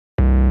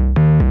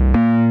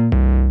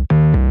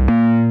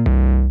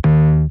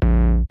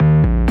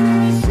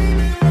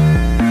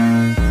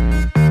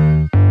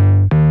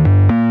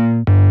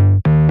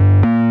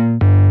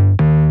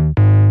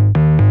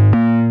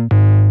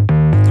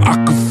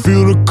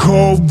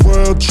cold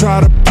world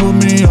try to put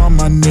me on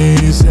my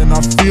knees, and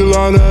I feel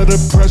all of the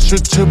pressure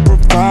to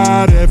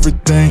provide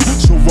everything.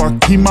 So I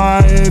keep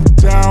my head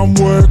down,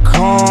 work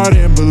hard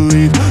and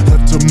believe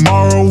that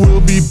tomorrow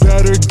will be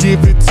better.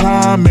 Give it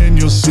time and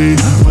you'll see.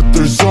 But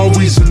there's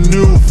always a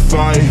new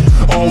fight,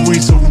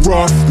 always a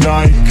rough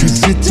night,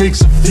 cause it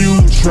takes a few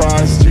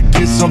tries to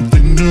get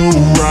something new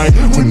right.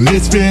 When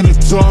it's been a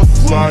tough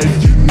life,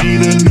 you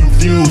need a new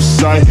view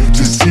sight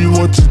to see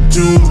what to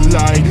do,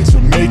 like to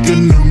make a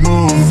new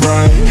move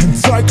right. And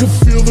I could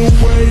feel the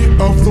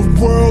weight of the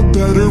world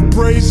that her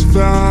brace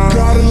found.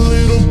 Got a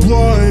little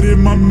blood in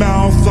my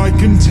mouth, I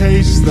can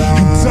taste that.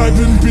 And I've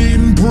been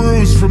beaten,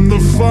 bruised from the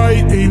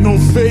fight, ain't no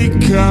fake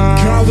kind.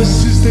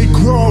 Calluses, they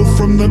grow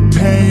from the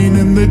pain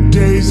and the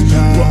days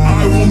pass. But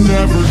I will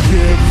never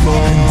give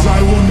up, and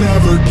I will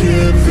never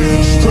give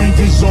in. Strength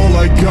is all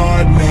I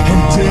got now,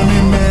 and damn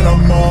it man,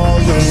 I'm all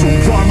in. So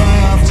I'ma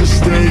have to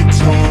stay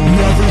tall,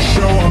 never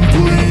show I'm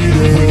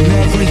bleeding. When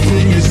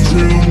everything is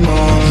too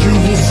much, you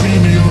will see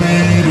me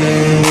leading.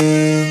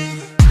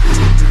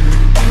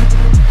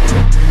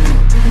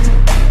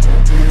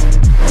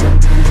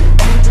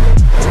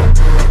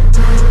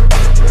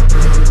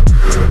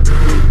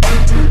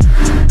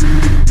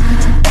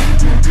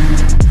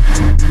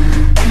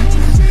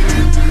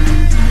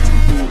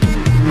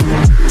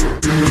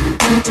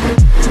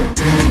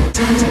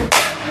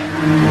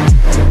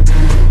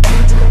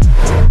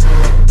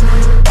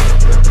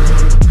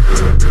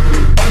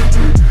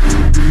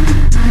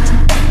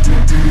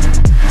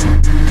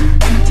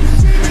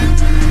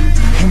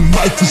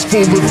 Life is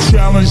full of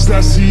challenge,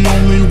 that's the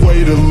only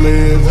way to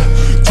live.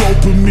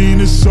 Dopamine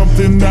is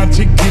something that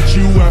to get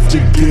you have to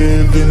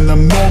give. In the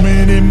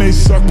moment it may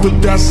suck, but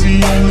that's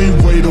the only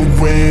way to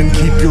win.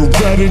 Keep your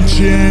head and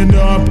chin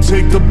up,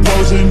 take the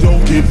blows and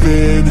don't give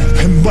in.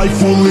 And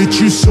life will hit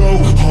you so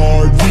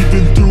hard, we've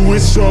been through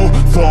it so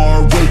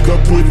far. Wake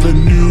up with a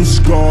new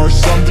scar,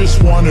 some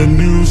just want a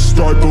new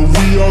start. But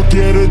we all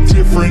get a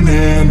different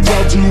hand,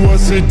 dealt to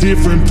us a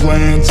different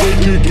plan.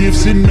 Take your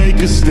gifts and make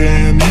a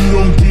stand, you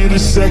don't get a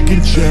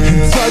second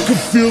chance. I could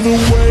feel the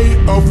weight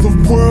of the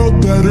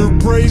world that her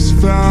brace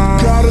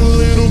found. Got a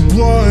little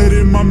blood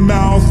in my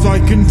mouth, I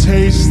can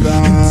taste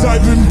that. And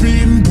I've been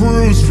beaten,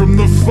 bruised from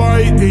the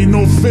fight, ain't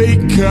no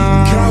fake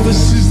kind.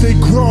 Calluses, they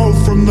grow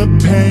from the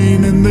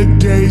pain and the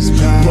days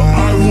pass. But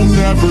I will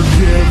never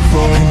give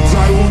up, and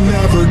I will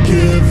never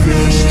give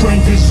in.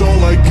 Strength is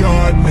all I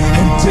got now,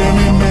 and damn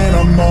it man,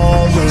 I'm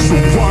all in. So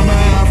I'ma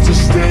have to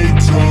stay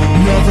tall,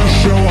 never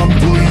show I'm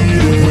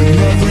bleeding. When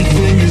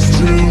everything is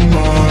too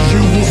much,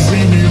 you will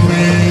see me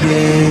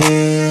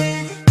leading.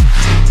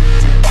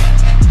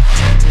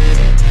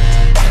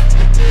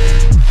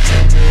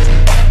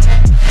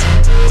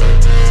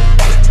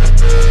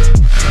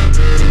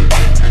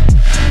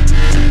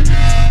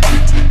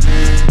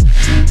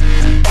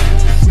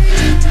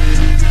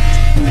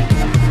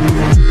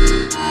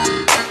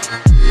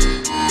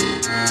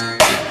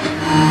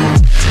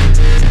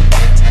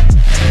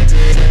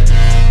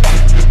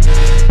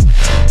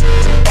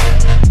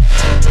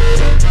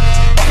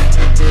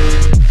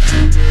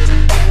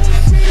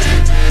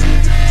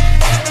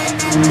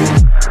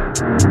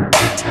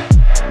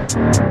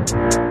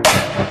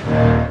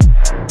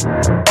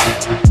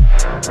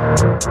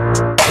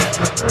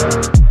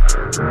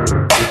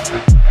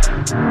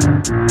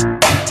 Thank you.